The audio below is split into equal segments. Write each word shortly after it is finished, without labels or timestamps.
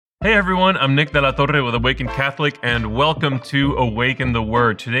Hey everyone, I'm Nick de la Torre with Awaken Catholic, and welcome to Awaken the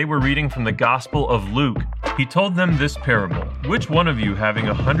Word. Today we're reading from the Gospel of Luke. He told them this parable: "Which one of you, having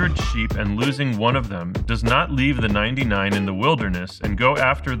 100 sheep and losing one of them, does not leave the 99 in the wilderness and go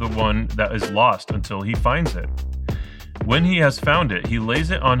after the one that is lost until he finds it? When he has found it, he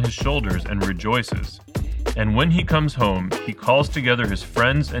lays it on his shoulders and rejoices. And when he comes home, he calls together his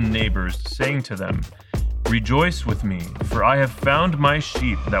friends and neighbors, saying to them, 'Rejoice with me, for I have found my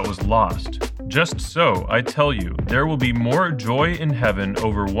sheep that was lost.' Just so, I tell you, there will be more joy in heaven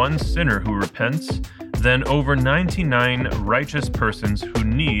over one sinner who repents than over 99 righteous persons who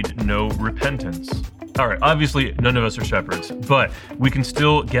need no repentance." All right, obviously none of us are shepherds, but we can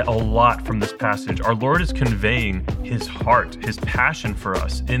still get a lot from this passage. Our Lord is conveying his heart, his passion for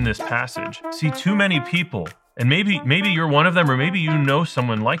us in this passage. See, too many people, and maybe you're one of them, or maybe you know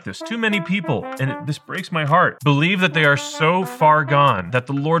someone like this. Too many people, and this breaks my heart, believe that they are so far gone that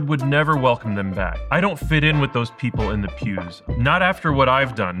the Lord would never welcome them back. I don't fit in with those people in the pews. Not after what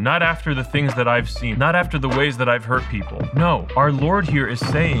I've done, not after the things that I've seen, not after the ways that I've hurt people. No, our Lord here is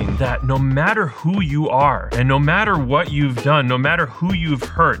saying that no matter who you are, and no matter what you've done, no matter who you've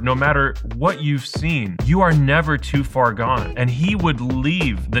hurt, no matter what you've seen, you are never too far gone. And he would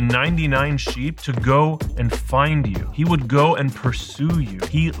leave the 99 sheep to go and find you. He would go and pursue you.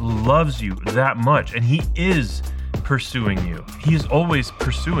 He loves you that much, and he is pursuing you. He is always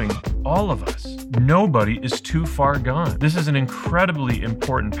pursuing all of us. Nobody is too far gone. This is an incredibly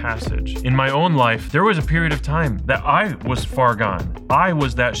important passage. In my own life, there was a period of time that I was far gone. I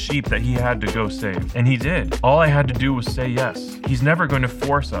was that sheep that he had to go save, and he did. All I had to do was say yes. He's never going to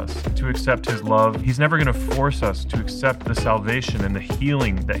force us to accept his love. He's never going to force us to accept the salvation and the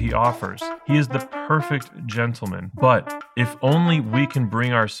healing that he offers. He is the perfect gentleman. But if only we can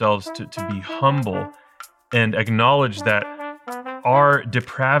bring ourselves to be humble and acknowledge that our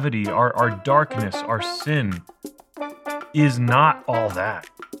depravity, our darkness, our sin is not all that,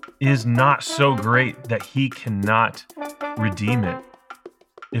 is not so great that he cannot redeem it.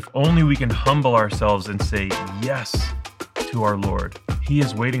 If only we can humble ourselves and say yes to our Lord. He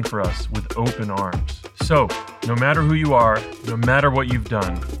is waiting for us with open arms. So, no matter who you are, no matter what you've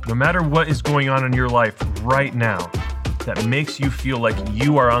done, no matter what is going on in your life right now, that makes you feel like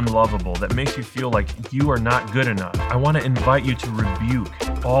you are unlovable, that makes you feel like you are not good enough, I want to invite you to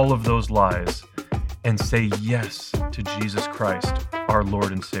rebuke all of those lies and say yes to Jesus Christ, our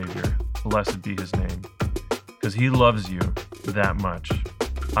Lord and Savior. Blessed be his name, because he loves you that much.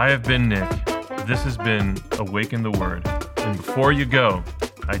 I have been Nick. This has been Awaken the Word. And before you go,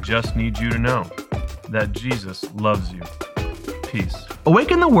 I just need you to know that Jesus loves you. Peace.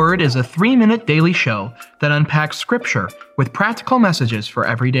 Awaken the Word is a 3-minute daily show that unpacks scripture with practical messages for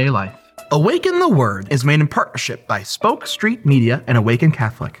everyday life. Awaken the Word is made in partnership by Spoke Street Media and Awaken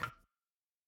Catholic.